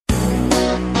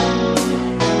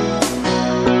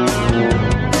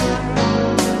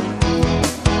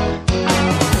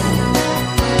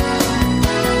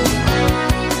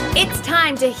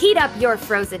up your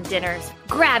frozen dinners,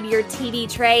 grab your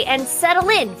TV tray, and settle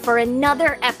in for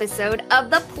another episode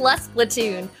of the Plus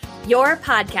Platoon, your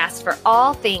podcast for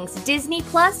all things Disney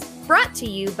Plus, brought to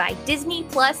you by Disney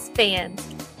Plus fans.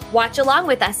 Watch along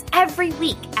with us every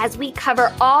week as we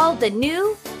cover all the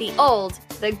new, the old,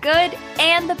 the good,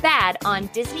 and the bad on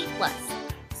Disney Plus.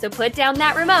 So put down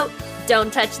that remote,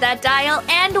 don't touch that dial,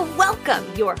 and welcome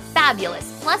your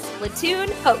fabulous Plus Platoon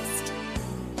host.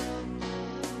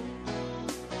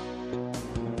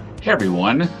 Hey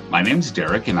everyone, my name's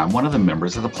Derek and I'm one of the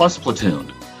members of the Plus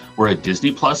Platoon. We're a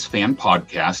Disney Plus fan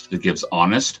podcast that gives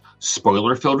honest,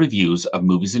 spoiler-filled reviews of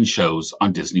movies and shows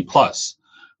on Disney Plus.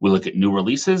 We look at new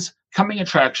releases, coming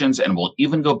attractions, and we'll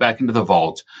even go back into the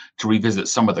vault to revisit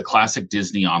some of the classic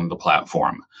Disney on the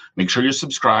platform. Make sure you're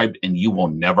subscribed and you will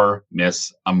never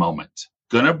miss a moment.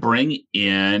 Gonna bring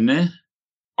in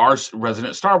our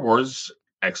resident Star Wars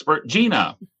expert,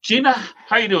 Gina. Gina,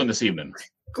 how you doing this evening?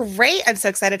 Great. I'm so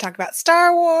excited to talk about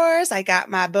Star Wars. I got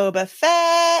my Boba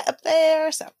Fett up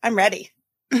there, so I'm ready.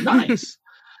 Nice.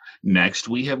 Next,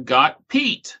 we have got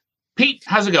Pete. Pete,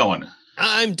 how's it going?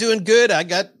 I'm doing good. I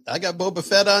got Boba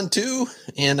Fett on too,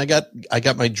 and I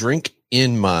got my drink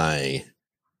in my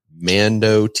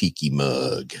Mando Tiki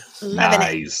mug.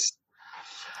 Nice.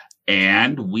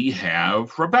 And we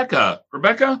have Rebecca.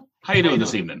 Rebecca, how you doing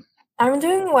this evening? I'm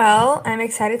doing well. I'm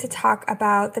excited to talk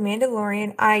about The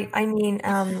Mandalorian.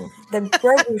 The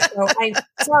Grogu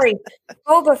show.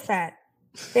 Boba Fett.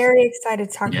 Very excited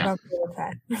to talk about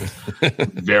Boba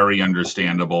Fett. Very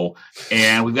understandable.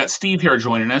 And we've got Steve here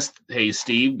joining us. Hey,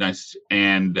 Steve. Nice.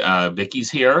 And Vicky's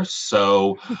here.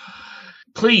 So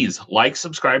please like,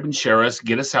 subscribe, and share us.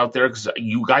 Get us out there because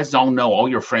you guys don't know. All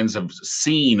your friends have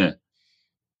seen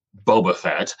Boba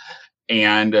Fett.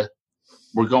 And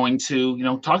we're going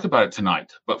to, talk about it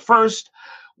tonight. But first,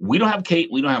 we don't have Kate.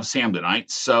 We don't have Sam tonight.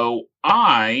 So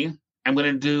I am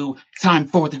going to do time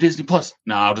for the Disney Plus.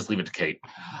 No, I'll just leave it to Kate.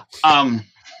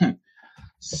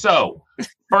 So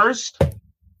first,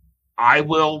 I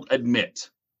will admit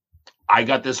I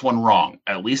got this one wrong.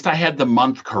 At least I had the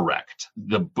month correct.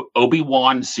 The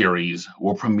Obi-Wan series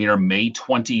will premiere May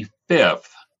 25th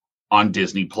on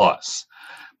Disney Plus.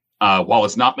 While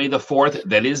it's not May the 4th,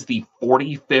 that is the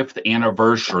 45th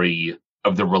anniversary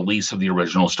of the release of the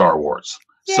original Star Wars.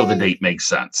 Yay. So the date makes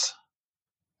sense.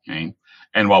 Okay.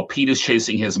 And while Pete is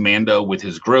chasing his Mando with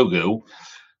his Grogu,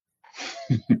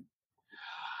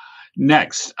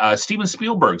 next, Steven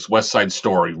Spielberg's West Side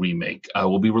Story remake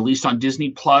will be released on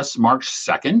Disney Plus March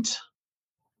 2nd.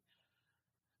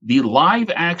 The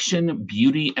live-action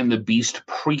Beauty and the Beast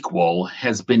prequel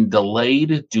has been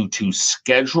delayed due to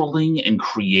scheduling and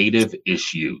creative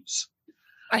issues.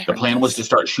 The plan was to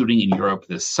start shooting in Europe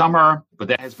this summer, but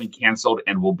that has been canceled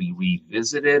and will be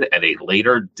revisited at a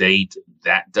later date.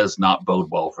 That does not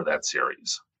bode well for that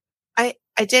series. I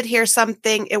did hear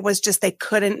something. It was just they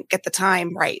couldn't get the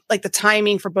time right. Like the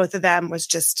timing for both of them was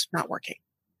just not working.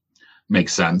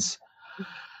 Makes sense.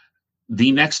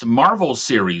 The next Marvel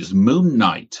series, Moon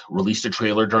Knight, released a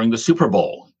trailer during the Super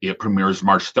Bowl. It premieres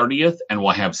March 30th and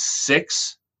will have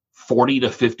 6 40 to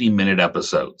 50-minute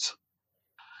episodes.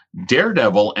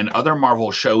 Daredevil and other Marvel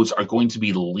shows are going to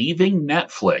be leaving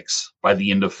Netflix by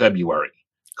the end of February.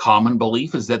 Common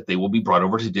belief is that they will be brought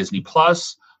over to Disney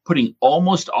Plus, putting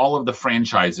almost all of the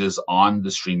franchises on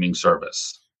the streaming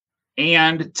service.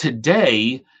 And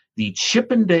today, the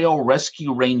Chip 'n Dale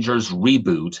Rescue Rangers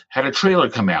reboot had a trailer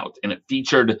come out, and it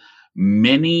featured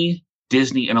many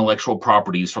Disney intellectual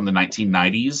properties from the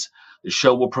 1990s. The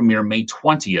show will premiere May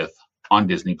 20th on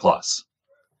Disney Plus.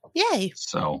 Yay.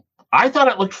 So I thought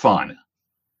it looked fun.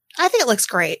 I think it looks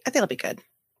great. I think it'll be good.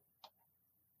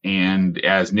 And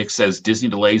as Nick says, Disney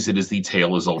delays it is the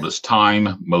tale as old as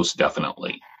time, most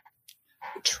definitely.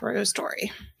 True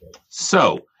story.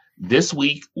 So this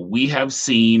week we have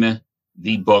seen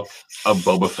the Book of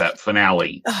Boba Fett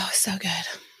finale. Oh, so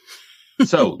good.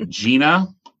 So, Gina,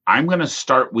 I'm going to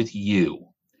start with you.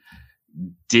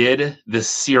 Did the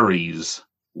series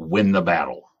win the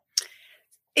battle?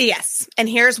 Yes. And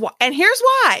here's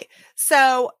why.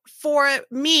 So for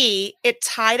me, it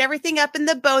tied everything up in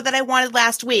the bow that I wanted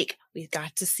last week. We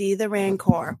got to see the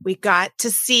Rancor. We got to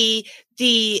see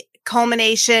the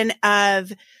culmination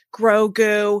of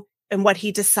Grogu and what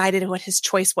he decided and what his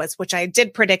choice was, which I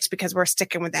did predict because we're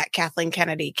sticking with that Kathleen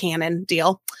Kennedy canon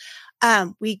deal.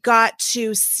 We got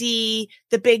to see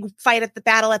the big fight at the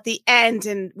battle at the end,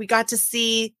 and we got to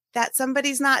see that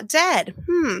somebody's not dead.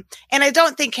 And I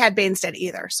don't think Cad Bane's dead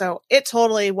either. So it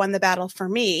totally won the battle for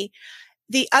me.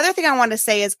 The other thing I want to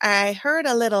say is I heard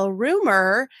a little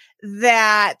rumor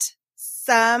that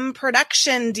some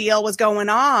production deal was going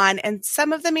on and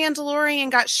some of the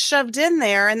Mandalorian got shoved in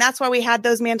there. And that's why we had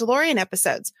those Mandalorian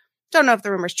episodes. Don't know if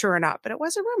the rumor's true or not, but it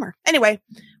was a rumor. Anyway,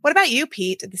 what about you,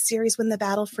 Pete? Did the series win the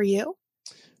battle for you?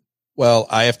 Well,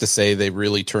 I have to say they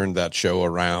really turned that show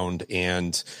around,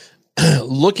 and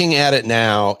looking at it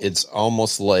now, it's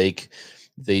almost like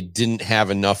they didn't have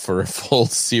enough for a full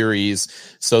series.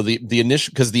 So the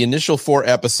initial 4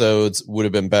 episodes would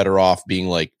have been better off being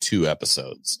like 2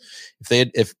 episodes.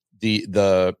 If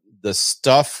the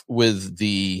stuff with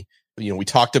the, we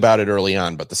talked about it early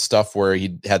on, but the stuff where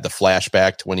he had the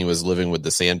flashback to when he was living with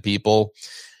the Sand People,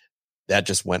 that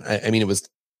just went, it was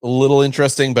a little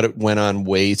interesting, but it went on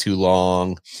way too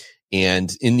long.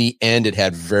 And in the end, it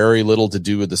had very little to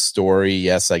do with the story.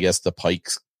 Yes, I guess the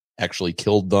Pikes actually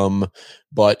killed them,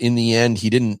 but in the end,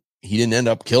 he didn't end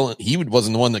up killing. He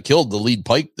wasn't the one that killed the lead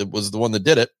Pike. That was the one that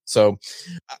did it. So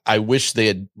I wish they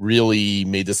had really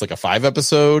made this like a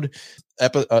 5-episode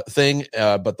thing.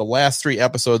 But the last 3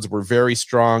 episodes were very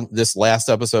strong. This last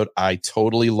episode, I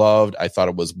totally loved. I thought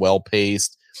it was well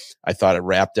paced. I thought it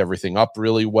wrapped everything up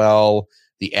really well.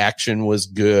 The action was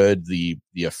good. The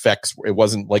effects, it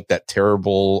wasn't like that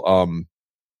terrible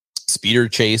speeder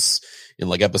chase in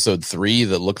like episode 3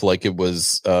 that looked like it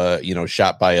was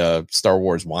shot by a Star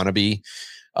Wars wannabe.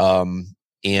 And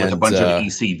with a bunch of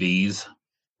ECVs.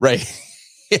 Right.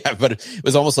 Yeah, but it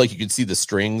was almost like you could see the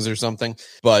strings or something.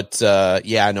 But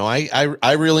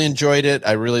I really enjoyed it.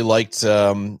 I really liked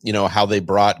how they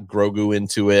brought Grogu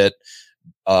into it.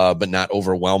 But not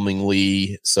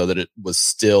overwhelmingly, so that it was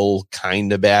still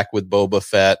kind of back with Boba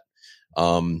Fett.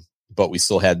 But we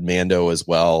still had Mando as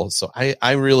well. So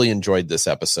I really enjoyed this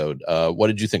episode. What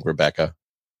did you think, Rebecca?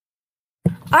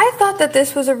 I thought that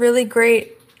this was a really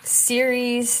great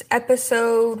series,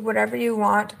 episode, whatever you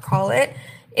want to call it.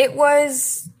 It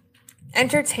was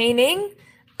entertaining.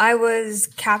 I was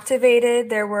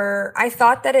captivated. I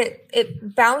thought that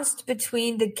it bounced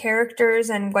between the characters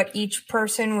and what each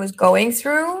person was going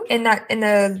through in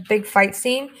the big fight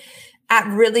scene at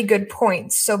really good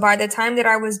points. So by the time that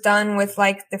I was done with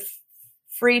like the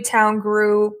Freetown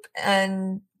group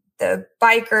and the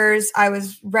bikers, I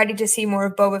was ready to see more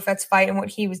of Boba Fett's fight and what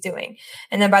he was doing.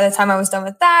 And then by the time I was done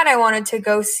with that, I wanted to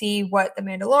go see what the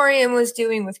Mandalorian was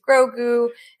doing with Grogu.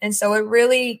 And so it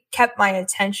really kept my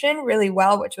attention really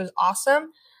well, which was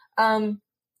awesome.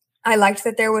 I liked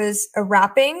that there was a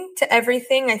wrapping to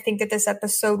everything. I think that this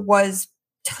episode was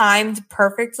timed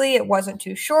perfectly. It wasn't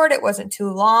too short. It wasn't too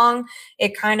long.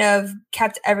 It kind of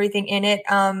kept everything in it.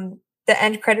 The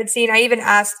end credit scene, I even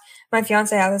asked my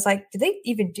fiance, I was like, do they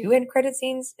even do end credit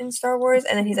scenes in Star Wars?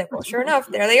 And then he's like, well, sure enough,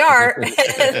 there they are. and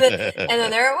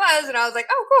then there it was. And I was like,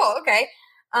 oh, cool. Okay.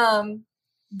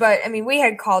 But we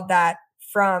had called that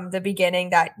from the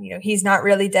beginning that, he's not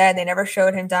really dead. They never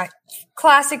showed him die.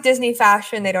 Classic Disney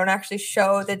fashion. They don't actually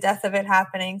show the death of it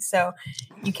happening. So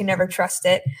you can never trust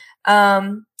it.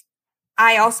 I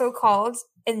also called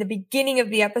in the beginning of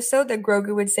the episode that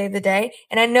Grogu would save the day.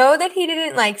 And I know that he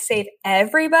didn't save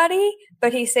everybody,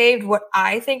 but he saved what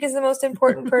I think is the most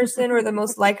important person or the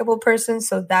most likable person.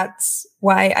 So that's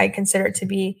why I consider it to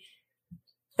be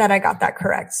that I got that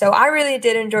correct. So I really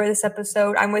did enjoy this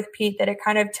episode. I'm with Pete that it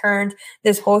kind of turned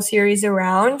this whole series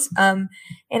around. And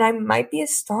I might be a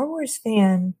Star Wars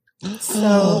fan.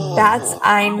 So that's,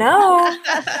 I know.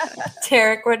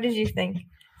 Tarek, what did you think?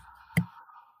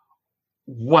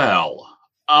 Well,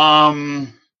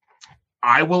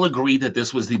 I will agree that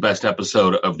this was the best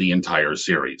episode of the entire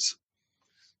series.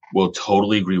 Will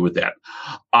totally agree with that.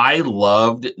 I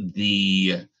loved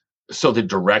the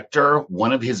director,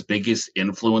 one of his biggest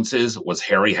influences was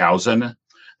Harryhausen,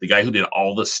 the guy who did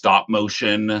all the stop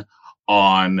motion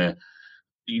on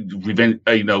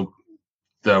the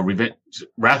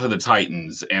Wrath of the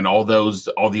Titans and all the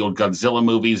old Godzilla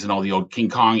movies and all the old King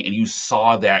Kong. And you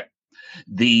saw that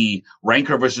the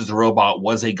Rancor versus the robot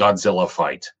was a Godzilla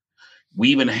fight. We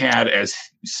even had, as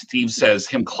Steve says,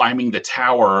 him climbing the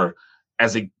tower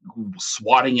as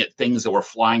swatting at things that were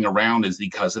flying around as the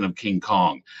cousin of King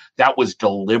Kong. That was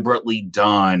deliberately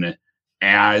done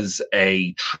as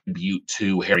a tribute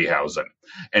to Harryhausen.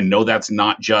 And no, that's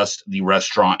not just the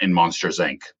restaurant in Monsters,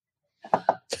 Inc.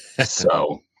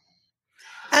 So.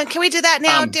 Can we do that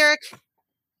now, Derek?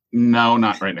 No,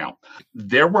 not right now.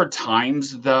 There were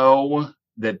times, though,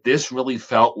 that this really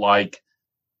felt like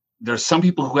there's some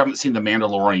people who haven't seen The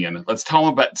Mandalorian. Let's tell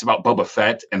them it's about Boba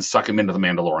Fett and suck him into the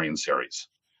Mandalorian series.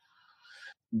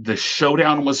 The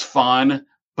showdown was fun,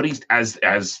 but he's as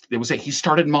they would say, he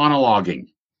started monologuing.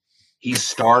 He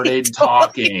started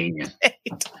talking.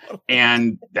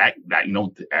 And that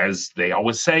as they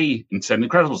always say in Seven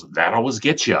Incredibles, that always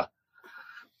gets you.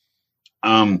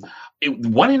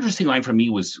 One interesting line for me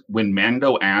was when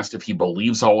Mando asked if he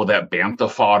believes all of that Bantha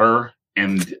fodder,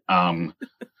 and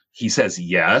he says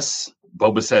yes.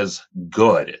 Boba says,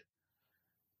 good.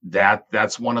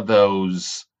 That's one of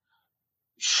those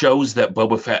shows that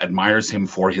Boba Fett admires him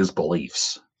for his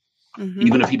beliefs. Mm-hmm.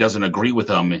 Even if he doesn't agree with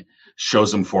them,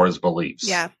 shows him for his beliefs.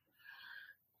 Yeah.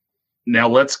 Now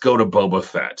let's go to Boba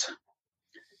Fett.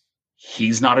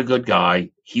 He's not a good guy.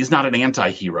 He's not an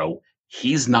anti-hero.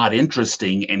 He's not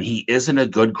interesting, and he isn't a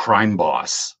good crime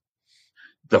boss.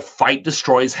 The fight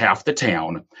destroys half the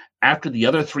town after the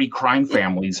other 3 crime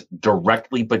families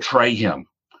directly betray him.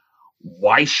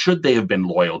 Why should they have been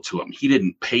loyal to him? He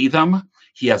didn't pay them.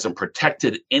 He hasn't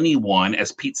protected anyone,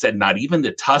 as Pete said, not even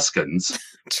the Tuskens.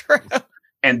 True.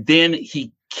 And then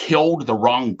he killed the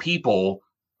wrong people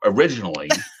originally.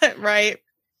 Right.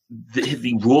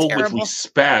 The rule with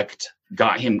respect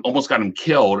almost got him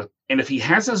killed. And if he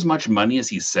has as much money as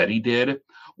he said he did,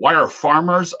 why are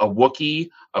farmers, a Wookiee,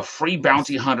 a free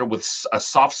bounty hunter with a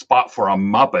soft spot for a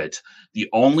Muppet the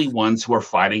only ones who are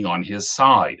fighting on his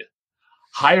side?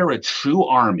 Hire a true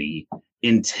army,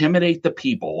 intimidate the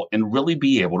people, and really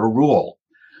be able to rule.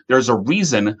 There's a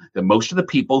reason that most of the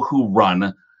people who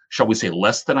run, shall we say,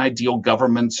 less than ideal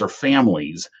governments or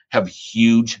families have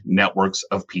huge networks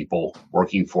of people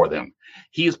working for them.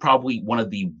 He is probably one of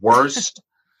the worst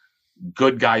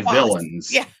good guy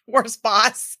villains. Yeah, worst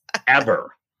boss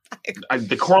ever.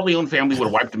 The Corleone family would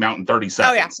have wiped him out in 30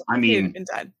 seconds. Oh, yeah. I mean,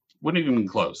 wouldn't even been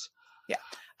close. Yeah.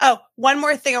 Oh, one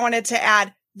more thing I wanted to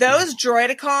add. Those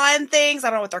Droidicon things, I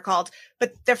don't know what they're called,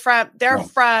 but they're from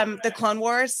the Clone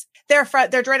Wars. They're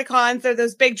Droidicons. They're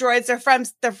those big droids.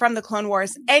 They're from the Clone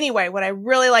Wars. Anyway, what I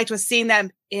really liked was seeing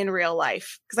them in real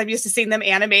life, because I'm used to seeing them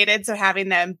animated. So having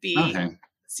them be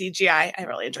CGI, I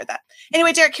really enjoyed that.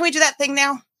 Anyway, Derek, can we do that thing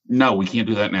now? No, we can't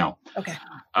do that now. Okay.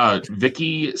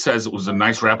 Vicky says it was a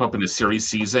nice wrap up in the series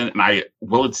season, and I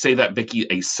will say that Vicky,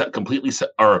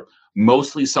 or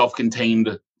mostly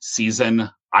self-contained season,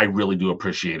 I really do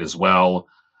appreciate as well.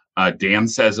 Dan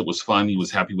says it was fun. He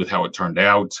was happy with how it turned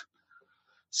out.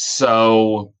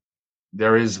 So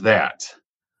there is that.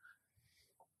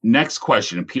 Next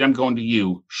question, and Pete, I'm going to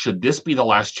you. Should this be the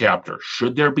last chapter?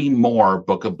 Should there be more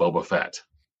Book of Boba Fett?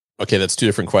 Okay, that's 2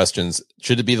 different questions.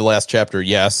 Should it be the last chapter?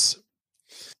 Yes.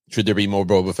 Should there be more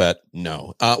Boba Fett?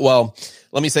 No. Well,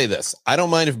 let me say this. I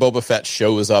don't mind if Boba Fett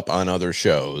shows up on other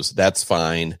shows. That's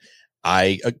fine.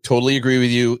 I totally agree with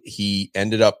you. He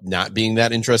ended up not being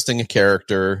that interesting a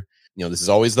character. You know, this is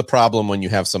always the problem when you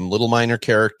have some little minor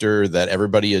character that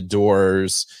everybody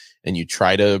adores and you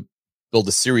try to build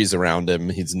a series around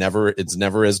him. It's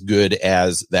never as good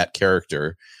as that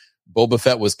character. Boba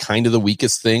Fett was kind of the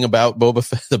weakest thing about Boba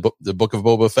Fett, the Book of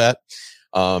Boba Fett.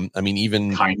 I mean,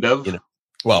 even kind of, you know,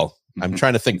 well, I'm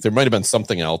trying to think. There might have been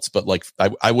something else, but like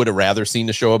I would have rather seen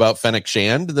a show about Fennec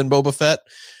Shand than Boba Fett.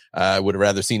 I would have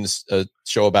rather seen a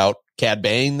show about Cad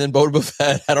Bane than Boba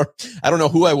Fett. I don't know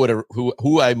who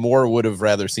I more would have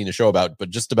rather seen a show about, but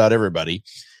just about everybody.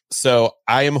 So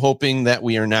I am hoping that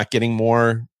we are not getting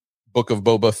more Book of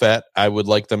Boba Fett. I would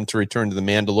like them to return to the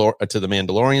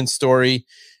Mandalorian story.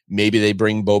 Maybe they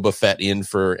bring Boba Fett in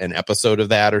for an episode of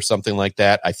that or something like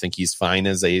that. I think he's fine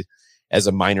as a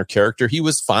minor character. He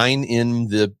was fine in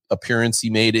the appearance he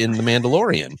made in The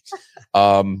Mandalorian.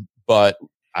 But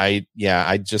I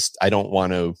don't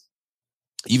want to,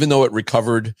 even though it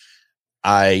recovered,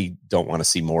 I don't want to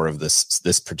see more of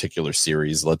this particular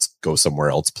series. Let's go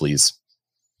somewhere else, please.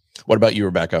 What about you,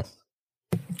 Rebecca?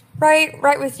 Right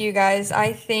with you guys.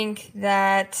 I think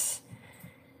that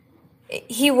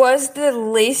he was the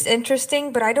least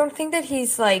interesting, but I don't think that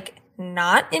he's like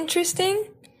not interesting.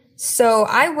 So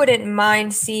I wouldn't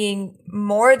mind seeing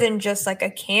more than just like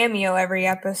a cameo every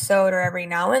episode or every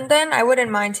now and then. I wouldn't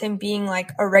mind him being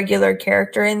like a regular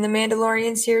character in the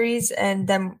Mandalorian series and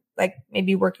them like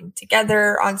maybe working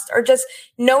together on or just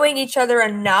knowing each other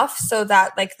enough so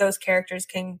that like those characters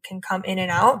can come in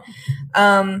and out.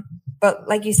 But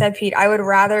like you said, Pete, I would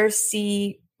rather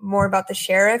see more about the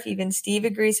sheriff. Even Steve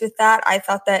agrees with that. I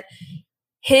thought that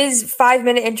his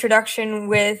 5-minute introduction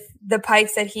with the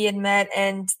Pikes that he had met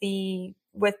and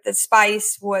with the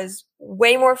spice was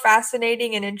way more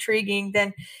fascinating and intriguing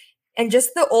and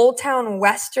just the old town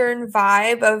Western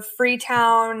vibe of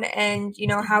Freetown and, you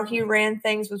know, how he ran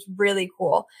things was really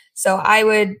cool. So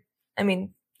sorry,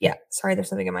 there's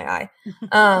something in my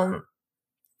eye.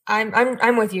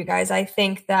 I'm with you guys. I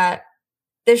think that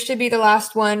this should be the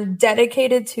last one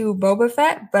dedicated to Boba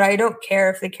Fett, but I don't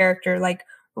care if the character like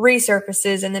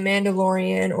resurfaces in The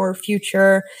Mandalorian or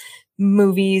future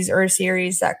movies or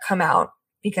series that come out,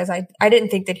 because I didn't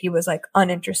think that he was like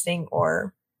uninteresting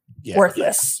or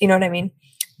worthless. You know what I mean?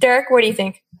 Derek, what do you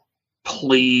think?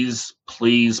 Please,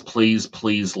 please, please,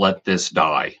 please let this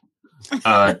die.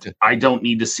 I don't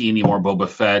need to see any more Boba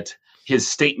Fett. His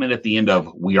statement at the end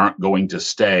of "we aren't going to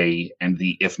stay" and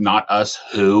the "if not us,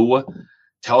 who"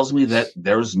 tells me that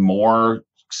there's more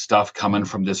stuff coming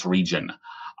from this region.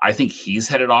 I think he's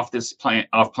headed off this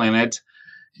planet.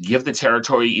 Give the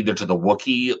territory either to the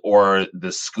Wookiee or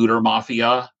the Scooter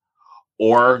Mafia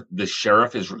or the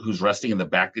sheriff who's resting in the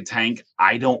back of the tank.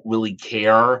 I don't really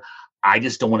care. I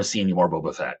just don't want to see any more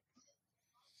Boba Fett.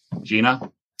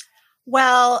 Gina?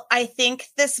 Well, I think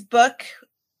this book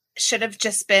should have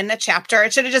just been a chapter.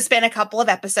 It should have just been a couple of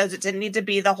episodes. It didn't need to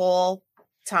be the whole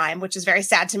time, which is very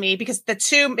sad to me because the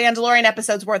 2 Mandalorian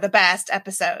episodes were the best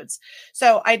episodes.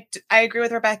 So I agree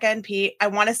with Rebecca and Pete. I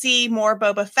want to see more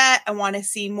Boba Fett. I want to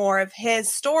see more of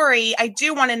his story. I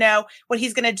do want to know what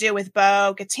he's going to do with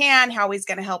Bo-Katan, how he's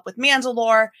going to help with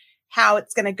Mandalore, how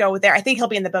it's going to go there. I think he'll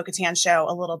be in the Bo-Katan show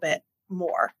a little bit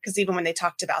more because even when they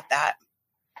talked about that.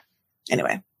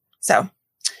 Anyway, so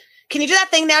can you do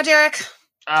that thing now, Derek?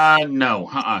 No,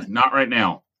 not right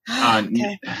now.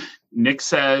 Okay. Nick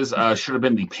says should have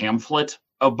been the pamphlet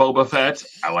of Boba Fett.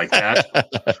 I like that.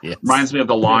 Yes. Reminds me of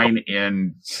the line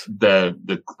in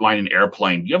the line in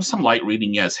Airplane. You have some light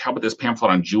reading, yes. How about this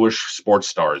pamphlet on Jewish sports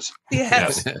stars?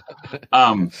 Yes.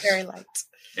 Very light.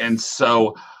 And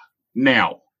so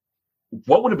now,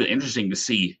 what would have been interesting to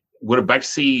see? Would have liked to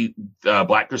see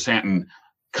Black Chrysanthemum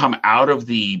come out of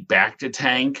the Bacta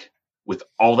tank with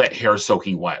all that hair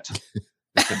soaking wet.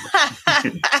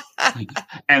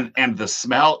 and the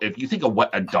smell, if you think of what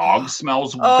a dog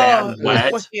smells bad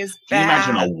wet, can you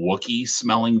imagine a Wookiee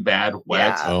smelling bad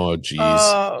wet? Yeah. Oh geez.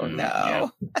 Oh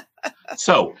no. Yeah.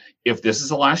 So if this is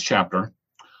the last chapter,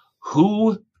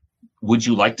 who would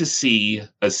you like to see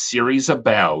a series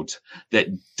about that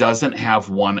doesn't have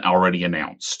one already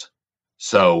announced?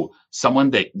 So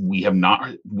someone that we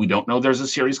don't know there's a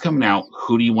series coming out.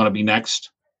 Who do you want to be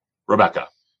next? Rebecca.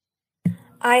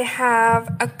 I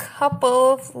have a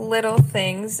couple of little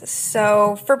things.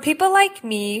 So for people like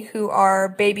me who are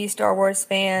baby Star Wars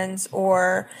fans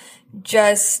or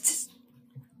just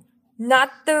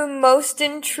not the most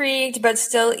intrigued, but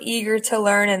still eager to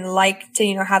learn and like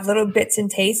to, have little bits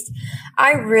and taste,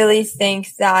 I really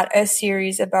think that a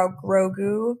series about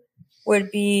Grogu would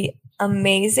be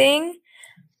amazing.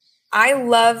 I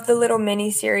love the little mini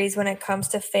series when it comes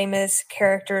to famous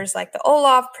characters like the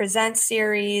Olaf Presents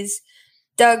series,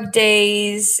 Doug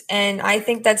Days, and I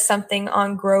think that's something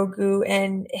on Grogu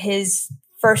and his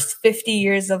first 50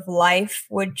 years of life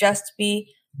would just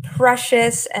be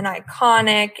precious and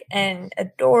iconic and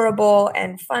adorable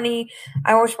and funny.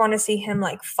 I always want to see him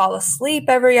fall asleep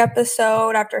every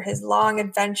episode after his long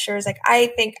adventures. I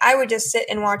think I would just sit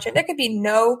and watch it. There could be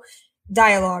no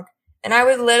dialogue, and I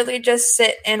would literally just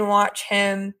sit and watch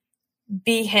him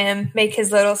be him, make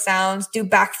his little sounds, do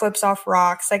backflips off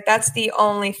rocks. That's the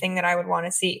only thing that I would want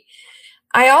to see.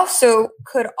 I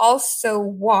could also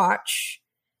watch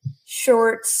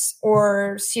shorts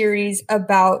or series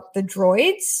about the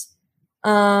droids,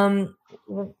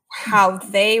 how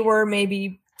they were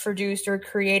maybe produced or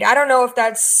created. I don't know if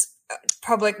that's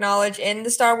public knowledge in the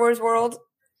Star Wars world,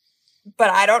 but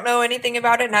I don't know anything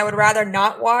about it, and I would rather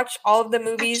not watch all of the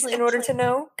movies in order to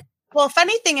know. Well,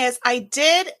 funny thing is, I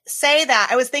did say that.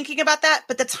 I was thinking about that,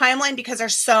 but the timeline, because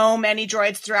there's so many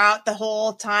droids throughout the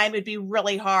whole time, it'd be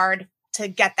really hard to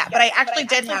get that. But I actually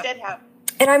did have.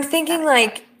 And I'm thinking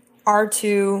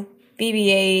R2,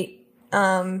 BB-8,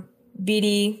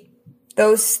 BD,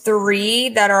 those 3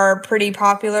 that are pretty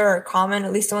popular or common,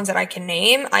 at least the ones that I can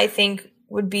name, I think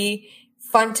would be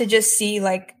fun to just see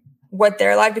what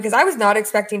they're like, because I was not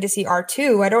expecting to see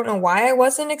R2. I don't know why I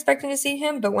wasn't expecting to see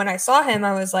him, but when I saw him,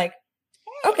 I was like,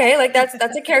 okay, that's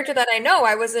a character that I know.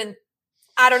 I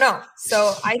don't know.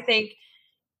 So I think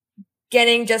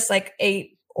getting just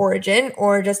a origin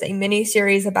or just a mini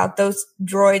series about those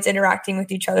droids interacting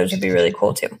with each other would be really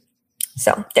cool too.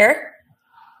 So, Derek?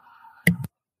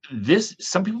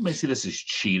 Some people may see this as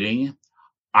cheating.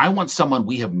 I want someone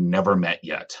we have never met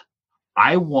yet.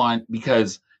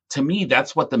 Because to me,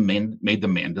 that's what made The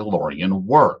Mandalorian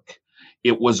work.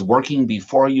 It was working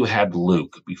before you had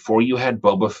Luke, before you had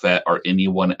Boba Fett or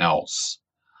anyone else.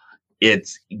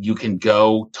 You can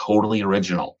go totally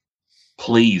original.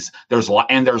 Please, there's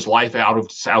life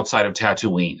outside of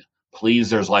Tatooine.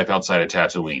 Please, there's life outside of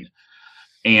Tatooine.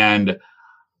 And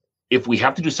if we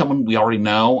have to do someone we already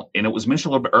know, and it was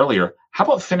mentioned a little bit earlier, how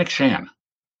about Fennec Shan?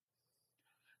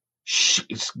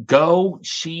 She's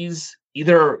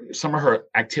either some of her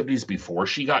activities before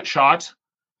she got shot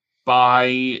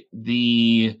by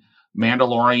the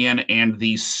Mandalorian and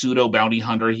the pseudo bounty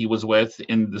hunter he was with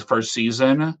in the first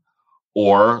season,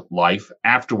 or life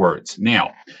afterwards.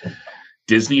 Now,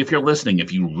 Disney, if you're listening,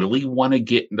 if you really want to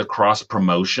get into cross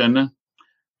promotion,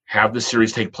 have the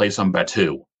series take place on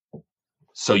Batuu,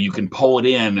 so you can pull it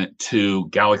in to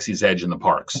Galaxy's Edge in the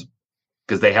parks,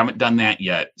 because they haven't done that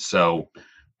yet. So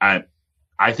I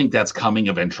think that's coming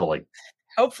eventually.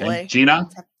 Hopefully. Okay. Gina?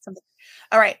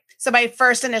 All right. So my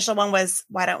first initial one was,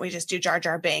 why don't we just do Jar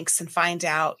Jar Binks and find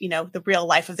out, the real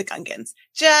life of the Gungans?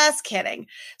 Just kidding.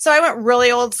 So I went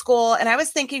really old school, and I was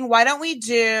thinking, why don't we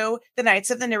do the Knights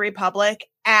of the New Republic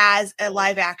as a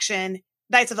live action,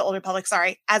 Knights of the Old Republic,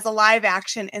 as a live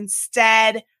action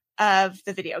instead of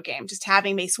the video game, just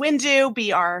having Mace Windu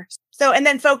be and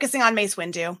then focusing on Mace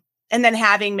Windu, and then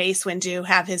having Mace Windu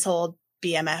have his whole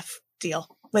BMF deal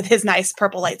with his nice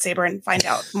purple lightsaber, and find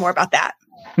out more about that.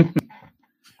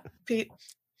 Pete.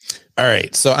 All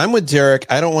right. So I'm with Derek.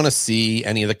 I don't want to see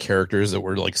any of the characters that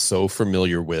we're like so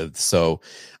familiar with. So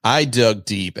I dug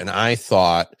deep, and I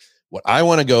thought what I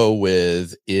want to go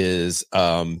with is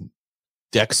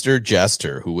Dexter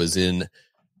Jester, who was in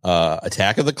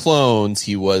Attack of the Clones.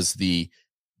 He was the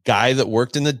guy that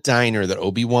worked in the diner that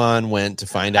Obi-Wan went to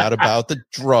find out about the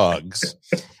drugs.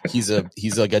 He's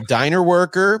like a diner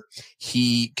worker.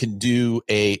 We could do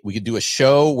a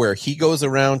show where he goes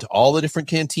around to all the different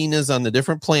cantinas on the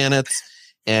different planets,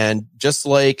 and just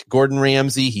like Gordon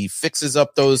Ramsay, he fixes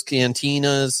up those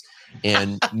cantinas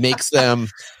and makes them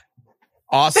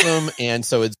awesome. And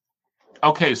so it's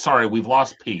okay. Sorry, we've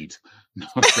lost Pete.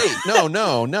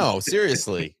 No,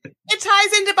 seriously. It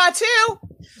ties into Batuu.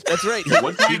 That's right. He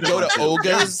can go to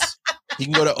Oga's. He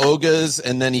can go to Oga's,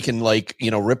 and then he can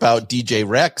rip out DJ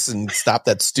Rex and stop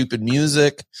that stupid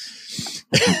music.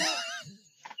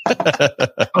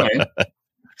 Okay.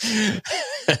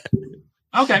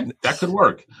 Okay, that could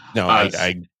work. No,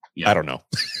 I don't know.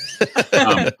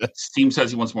 Steam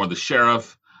says he wants more of the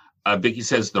sheriff. Vicky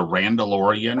says the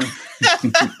Randalorian.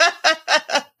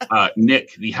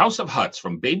 Nick, the House of Hutts,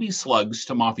 from baby slugs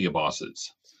to mafia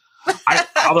bosses.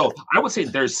 Although I would say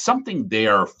there's something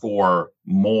there for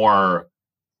more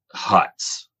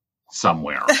Hutts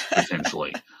somewhere,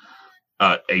 potentially.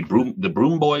 The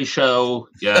Broom Boy show.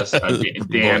 Yes.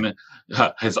 Dan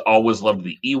has always loved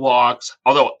the Ewoks.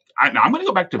 Although I'm going to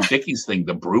go back to Vicky's thing,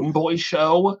 the Broom Boy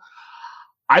show.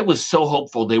 I was so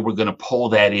hopeful they were going to pull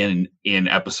that in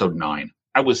episode 9.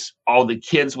 I was all the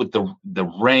kids with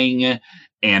the ring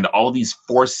and all these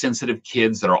force sensitive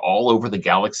kids that are all over the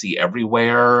galaxy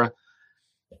everywhere,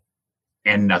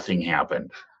 and nothing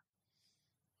happened.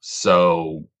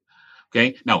 So,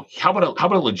 okay. Now, how about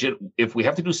a legit, if we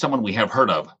have to do someone we have heard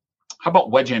of, how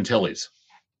about Wedge Antilles?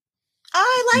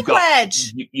 I like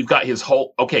Wedge. You've got his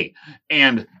whole, okay.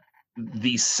 And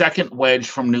the second Wedge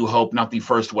from New Hope, not the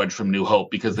first Wedge from New Hope,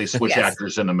 because they switch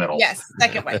actors in the middle. Yes,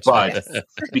 second Wedge. But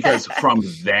because from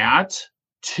that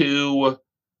to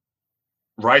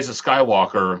Rise of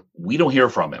Skywalker, we don't hear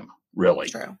from him, really.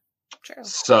 True.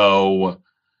 So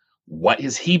what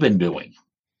has he been doing?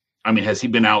 I mean, has he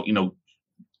been out,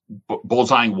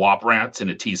 bullseyeing wop rats in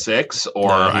a T6?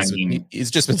 Or, he's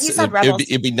just been,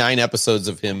 it'd be 9 episodes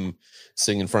of him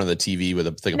sitting in front of the TV with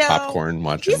a thing of popcorn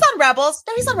watching. He's on Rebels.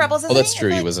 No, he's on Rebels. Oh, that's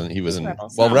true. He was in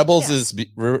Rebels. Well, Rebels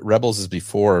is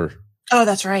before. Oh,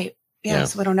 that's right. Yeah.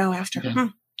 So we don't know after. Yeah,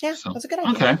 that's a good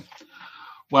idea. Okay.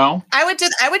 Well, I would do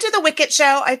the Wicket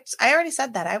show. I already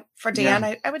said that. For Dan,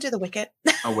 I would do the Wicket.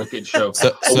 A Wicket show.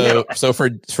 So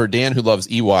for Dan, who loves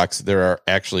Ewoks, there are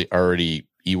actually already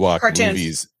Ewok cartoons.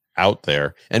 Movies out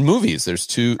there, and movies. There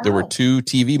were 2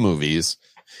 TV movies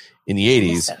in the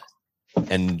 80s,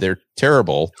 and they're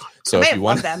terrible. So if you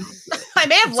want them, I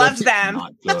may have loved them.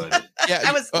 Not good. Yeah,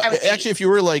 I was actually, if you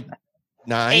were like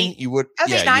 9, 8. you would. I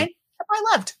was 9. I probably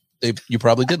loved. You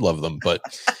probably did love them, but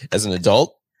as an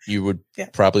adult, you would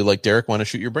probably, like Derek, want to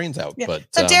shoot your brains out. Yeah. But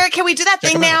so, Derek, can we do that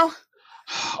thing now?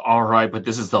 All right, but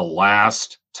this is the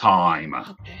last time.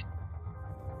 Okay.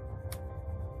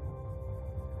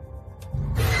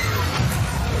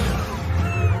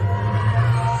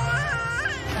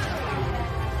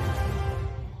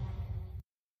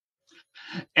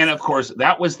 And of course,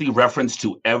 that was the reference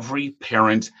to every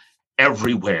parent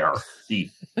everywhere. The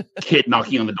kid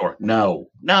knocking on the door. No.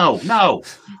 All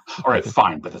right,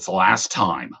 fine, but it's the last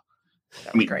time.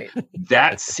 I mean, great.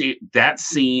 That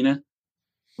scene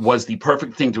was the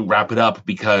perfect thing to wrap it up,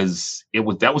 because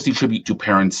that was the tribute to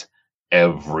parents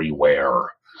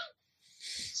everywhere.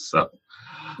 So,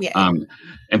 and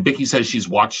Vicky says she's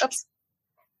watched. Oops.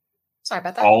 Sorry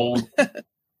about that. All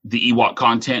the Ewok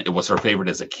content. It was her favorite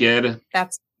as a kid.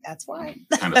 That's why.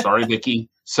 Kind of sorry, Vicky.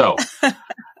 So,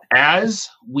 as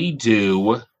we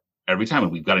do every time,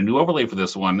 and we've got a new overlay for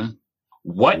this one.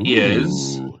 What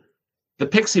is the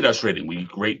pixie dust rating? We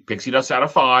rate pixie dust out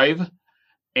of 5.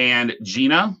 And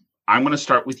Gina, I'm going to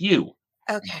start with you.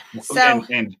 Okay. So,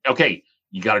 and okay,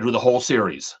 you got to do the whole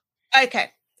series. Okay.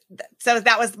 So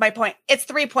that was my point. It's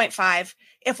 3.5.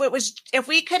 If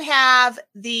we could have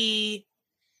the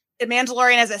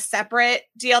Mandalorian as a separate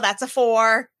deal, that's a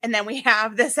 4. And then we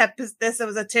have this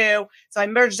was a 2. So I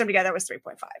merged them together. It was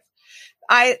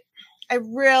 3.5. I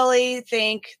really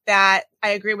think that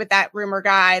I agree with that rumor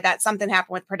guy that something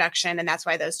happened with production, and that's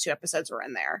why those 2 episodes were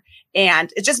in there.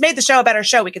 And it just made the show a better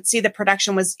show. We could see the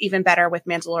production was even better with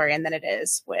Mandalorian than it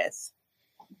is with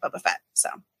Boba Fett. So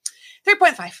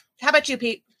 3.5. How about you,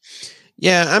 Pete?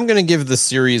 Yeah, I'm going to give the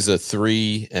series a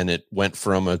 3, and it went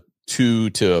from a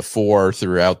 2 to a 4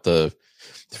 throughout the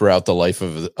life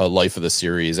of the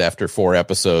series. After 4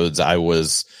 episodes, I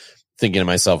was thinking to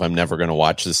myself, I'm never going to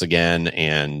watch this again.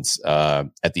 And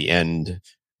at the end,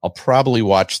 I'll probably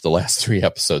watch the last 3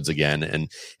 episodes again.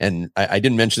 And I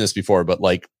didn't mention this before, but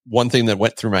like one thing that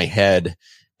went through my head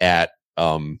at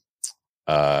watching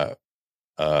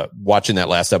that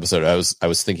last episode, I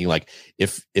was thinking like,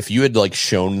 if you had like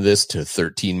shown this to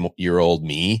 13-year-old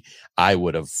me, I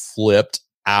would have flipped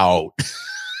out.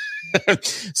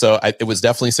 So it was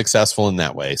definitely successful in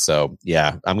that way. So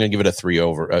yeah, I'm going to give it a 3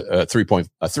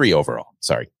 overall.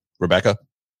 Sorry, Rebecca.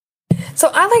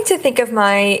 So I like to think of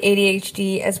my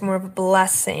ADHD as more of a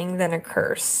blessing than a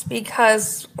curse,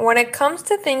 because when it comes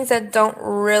to things that don't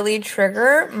really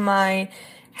trigger my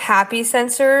happy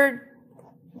sensor,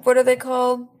 what are they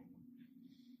called?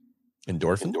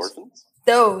 Endorphins.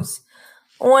 Those.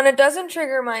 When it doesn't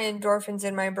trigger my endorphins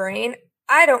in my brain,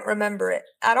 I don't remember it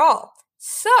at all.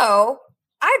 So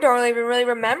I don't even really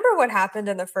remember what happened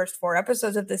in the first 4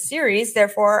 episodes of the series.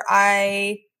 Therefore,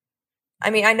 I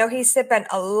know he spent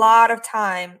a lot of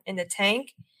time in the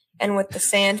tank and with the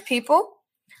sand people.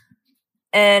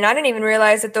 And I didn't even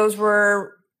realize that those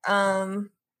were, oh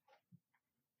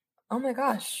my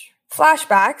gosh,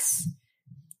 flashbacks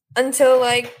until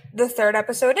like the 3rd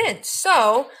episode in.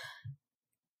 So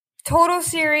total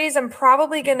series, I'm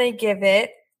probably going to give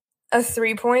it a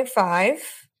 3.5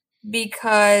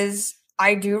 because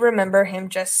I do remember him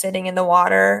just sitting in the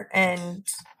water and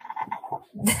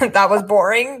that was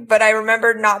boring, but I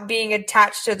remember not being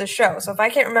attached to the show. So if I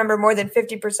can't remember more than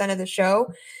 50% of the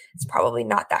show, it's probably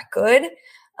not that good.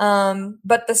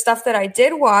 But the stuff that I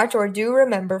did watch or do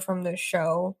remember from the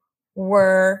show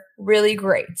were really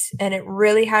great. And it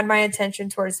really had my attention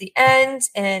towards the end.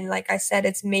 And like I said,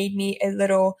 it's made me a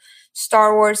little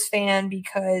Star Wars fan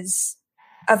because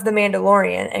of The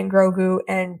Mandalorian and Grogu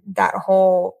and that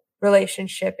whole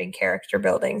relationship and character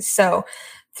building. So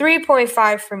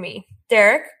 3.5 for me.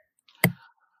 Derek?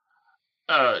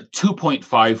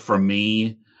 2.5 for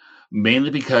me, mainly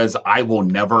because I will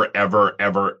never, ever,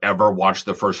 ever, ever watch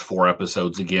the first 4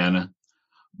 episodes again.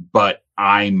 But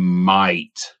I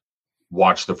might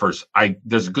watch there's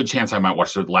a good chance I might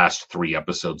watch the last 3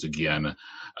 episodes again,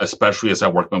 especially as I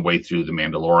work my way through The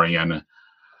Mandalorian.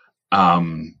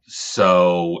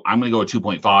 So I'm going to go with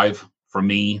 2.5 for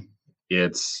me.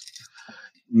 It's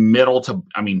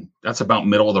that's about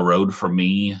middle of the road for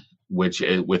me, which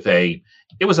it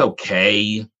was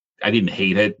okay. I didn't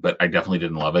hate it, but I definitely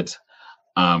didn't love it.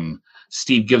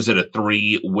 Steve gives it a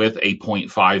 3 with a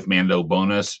 0.5 Mando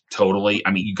bonus. Totally.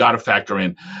 I mean, you got to factor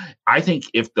in, I think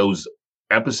if those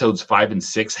episodes 5 and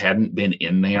 6 hadn't been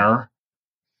in there,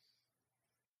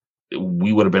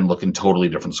 we would have been looking totally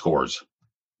different scores.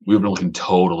 We would have been looking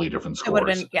totally different scores. It would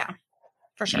have been, yeah,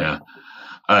 for sure. Yeah.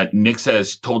 Nick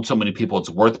says, told so many people it's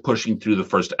worth pushing through the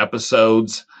first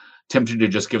episodes. Tempted to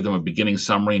just give them a beginning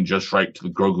summary and just right to the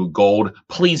Grogu Gold.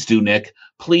 Please do, Nick.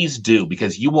 Please do,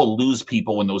 because you will lose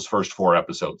people in those first 4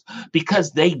 episodes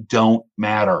because they don't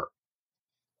matter.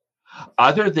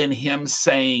 Other than him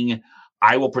saying,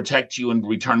 I will protect you in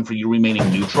return for you remaining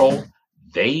neutral,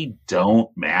 they don't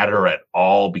matter at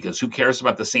all because who cares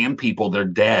about the sand people? They're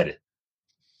dead.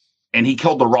 And he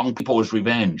killed the wrong people as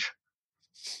revenge.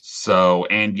 So,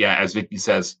 and yeah, as Vicky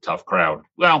says, tough crowd.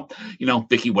 Well,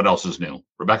 Vicky, what else is new?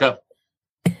 Rebecca?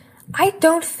 I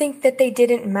don't think that they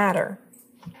didn't matter.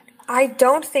 I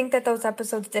don't think that those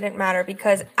episodes didn't matter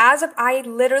because I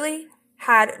literally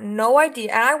had no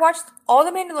idea. And I watched all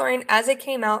The Mandalorian as it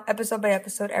came out, episode by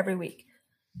episode, every week.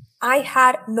 I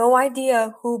had no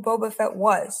idea who Boba Fett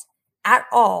was at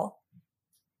all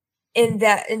in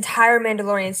that entire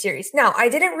Mandalorian series. Now, I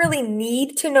didn't really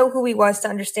need to know who he was to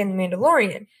understand The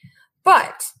Mandalorian,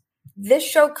 but this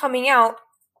show coming out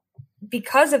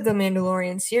because of the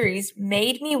Mandalorian series,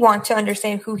 made me want to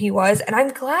understand who he was. And I'm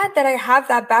glad that I have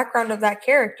that background of that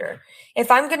character.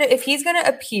 If he's gonna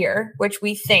appear, which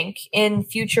we think, in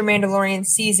future Mandalorian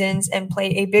seasons and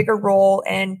play a bigger role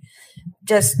and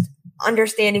just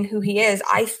understanding who he is,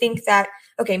 I think that,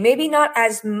 okay, maybe not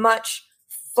as much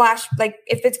flash, like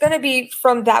if it's going to be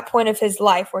from that point of his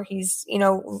life where he's,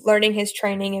 learning his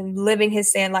training and living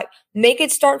his sand life, make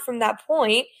it start from that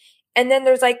point. And then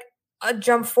there's like a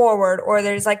jump forward, or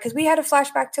there's like, because we had a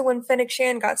flashback to when Fennec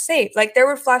Shand got saved. Like there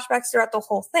were flashbacks throughout the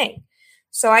whole thing.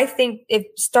 So I think if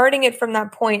starting it from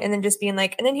that point and then just being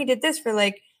like, and then he did this for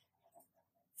like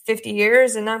 50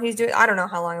 years and now he's doing, I don't know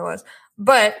how long it was,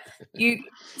 but you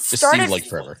started like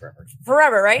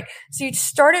forever, right? So you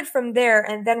started from there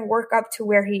and then work up to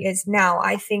where he is now,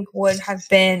 I think would have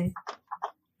been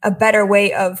a better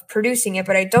way of producing it.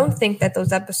 But I don't think that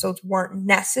those episodes weren't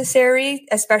necessary,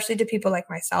 especially to people like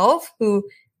myself who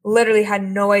literally had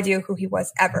no idea who he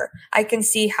was ever. I can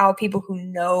see how people who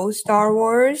know Star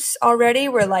Wars already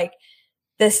were like,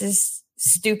 this is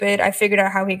stupid. I figured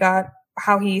out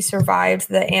how he survived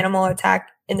the animal attack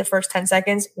in the first 10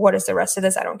 seconds. What is the rest of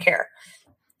this? I don't care.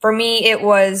 For me, it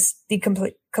was the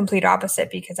complete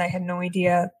opposite because I had no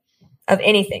idea of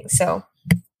anything. So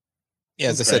yeah,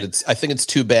 as I said, I think it's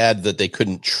too bad that they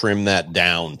couldn't trim that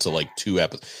down to like 2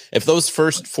 episodes. If those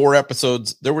first 4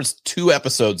 episodes, there was 2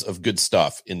 episodes of good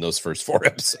stuff in those first 4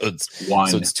 episodes.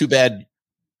 So it's too bad.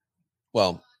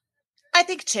 Well, I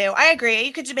think 2. I agree.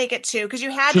 You could make it 2 because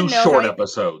you had 2 to know short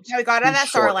episodes. How he got out of that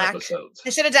Sarlacc. They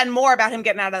should have done more about him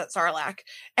getting out of that Sarlacc,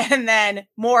 and then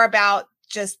more about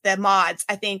just the mods.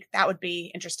 I think that would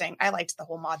be interesting. I liked the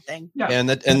whole mod thing. Yeah. And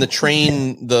the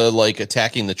train, the like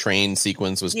attacking the train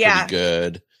sequence was pretty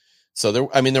good. So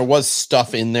there was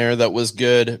stuff in there that was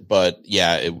good, but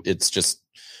yeah, it's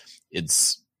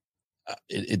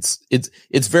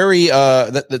very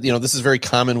this is very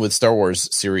common with Star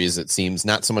Wars series. It seems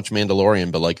not so much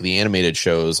Mandalorian, but like the animated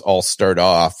shows all start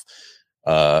off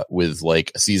with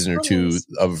like a season or 2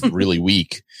 of really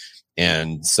weak.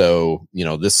 And so,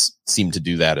 this seemed to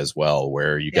do that as well,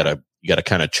 where you gotta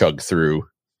kind of chug through.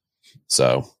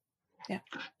 So, yeah.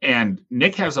 And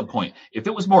Nick has a point. If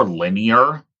it was more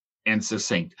linear and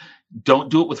succinct,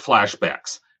 don't do it with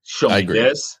flashbacks. Show me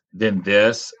this, then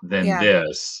this, then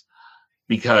this.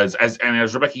 Because as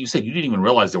Rebecca, you said, you didn't even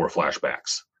realize there were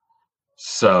flashbacks.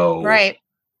 So, right.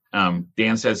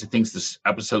 Dan says he thinks this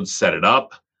episode set it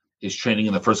up. His training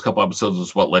in the first couple episodes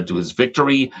was what led to his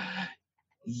victory.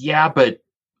 Yeah, but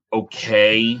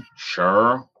okay,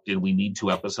 sure. Did we need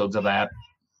 2 episodes of that?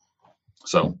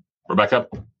 So, Rebecca?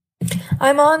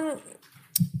 I'm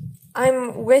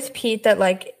with Pete that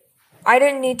like I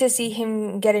didn't need to see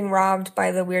him getting robbed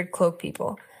by the weird cloak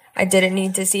people. I didn't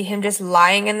need to see him just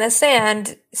lying in the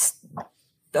sand,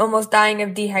 almost dying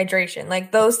of dehydration.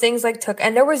 Like those things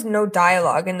and there was no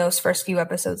dialogue in those first few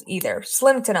episodes either.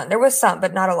 Slim to none. There was some,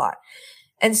 but not a lot.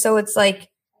 And so it's like,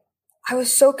 I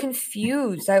was so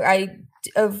confused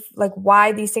of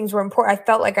why these things were important. I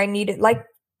felt like I needed,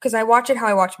 because I watch it how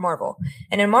I watch Marvel.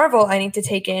 And in Marvel, I need to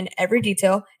take in every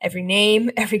detail, every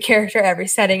name, every character, every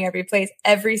setting, every place,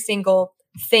 every single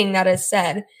thing that is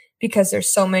said, because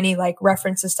there's so many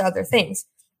references to other things.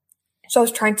 So I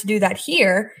was trying to do that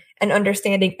here and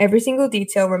understanding every single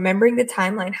detail, remembering the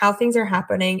timeline, how things are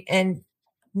happening, and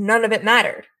none of it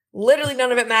mattered. Literally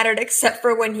none of it mattered except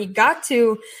for when he got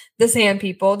to the Sand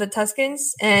People, the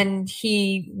Tuskens, and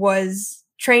he was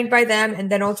trained by them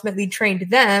and then ultimately trained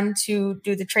them to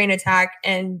do the train attack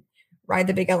and ride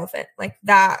the big elephant.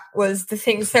 That was the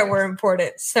things that were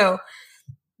important. So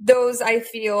those I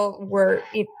feel were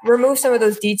remove some of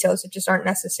those details that just aren't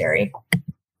necessary.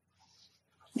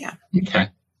 Yeah. Okay.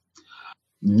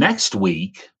 Next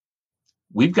week,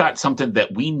 we've got something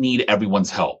that we need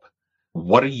everyone's help.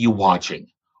 What are you watching?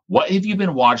 What have you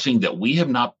been watching that we have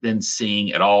not been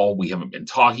seeing at all? We haven't been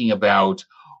talking about.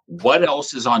 What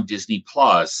else is on Disney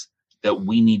Plus that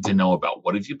we need to know about?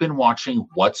 What have you been watching?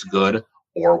 What's good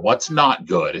or what's not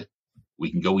good?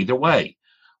 We can go either way.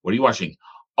 What are you watching?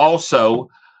 Also,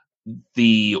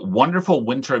 the wonderful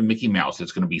Winter of Mickey Mouse.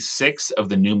 It's going to be 6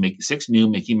 new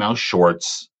Mickey Mouse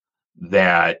shorts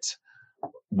that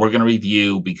we're going to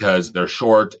review because they're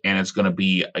short and it's going to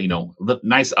be,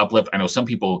 nice uplift. I know some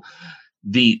people,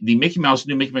 the new Mickey Mouse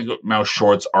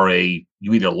shorts are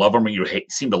you either love them or you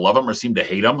seem to love them or seem to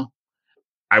hate them.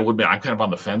 I'm kind of on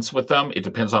the fence with them. It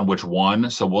depends on which one.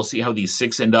 So we'll see how these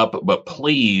 6 end up, but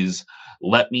please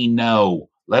let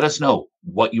us know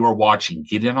what you are watching.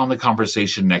 Get in on the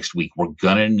conversation next week. We're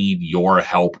going to need your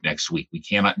help next week. We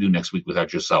cannot do next week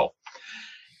without yourself.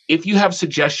 If you have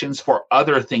suggestions for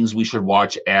other things we should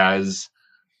watch as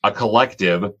a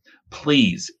collective,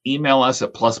 please email us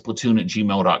at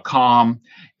plusplatoon@gmail.com.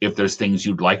 If there's things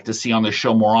you'd like to see on the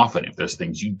show more often, if there's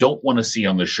things you don't want to see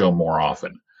on the show more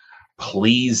often,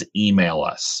 please email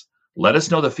us. Let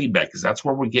us know the feedback, because that's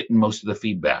where we're getting most of the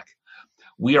feedback.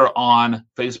 We are on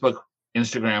Facebook,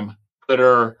 Instagram,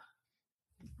 Twitter,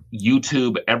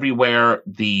 YouTube, everywhere.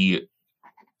 The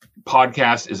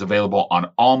podcast is available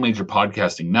on all major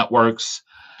podcasting networks.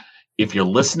 If you're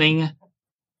listening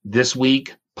this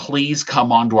week, please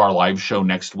come on to our live show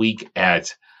next week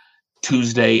at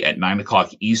Tuesday at 9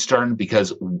 o'clock Eastern,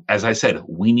 because, as I said,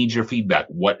 we need your feedback.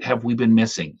 What have we been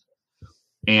missing?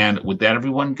 And with that,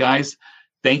 everyone, guys,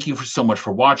 thank you so much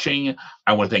for watching.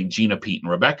 I want to thank Gina, Pete,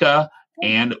 and Rebecca,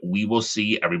 and we will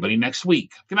see everybody next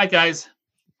week. Good night, guys.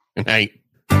 Good night.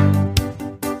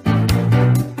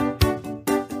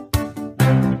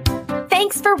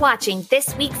 Thanks for watching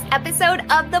this week's episode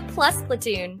of the Plus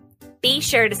Platoon. Be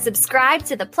sure to subscribe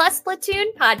to the Plus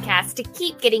Platoon podcast to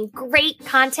keep getting great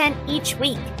content each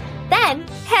week. Then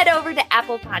head over to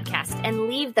Apple Podcast and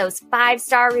leave those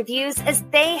 5-star reviews, as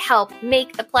they help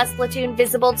make the Plus Platoon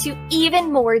visible to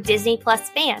even more Disney Plus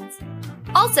fans.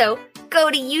 Also,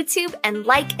 go to YouTube and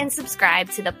like and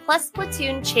subscribe to the Plus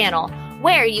Platoon channel,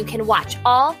 where you can watch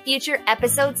all future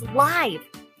episodes live.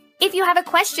 If you have a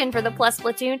question for the Plus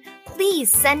Platoon,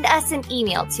 please send us an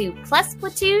email to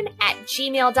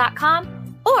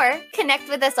plusplatoon@gmail.com or connect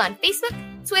with us on Facebook,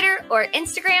 Twitter, or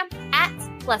Instagram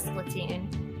 @PlusPlatoon.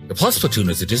 The Plus Platoon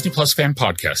is a Disney Plus fan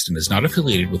podcast and is not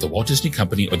affiliated with the Walt Disney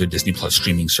Company or the Disney Plus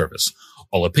streaming service.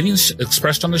 All opinions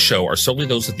expressed on the show are solely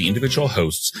those of the individual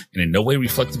hosts and in no way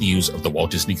reflect the views of the Walt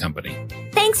Disney Company.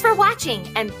 Thanks for watching,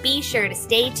 and be sure to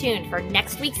stay tuned for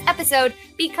next week's episode,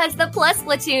 because the Plus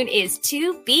Platoon is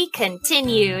to be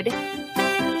continued.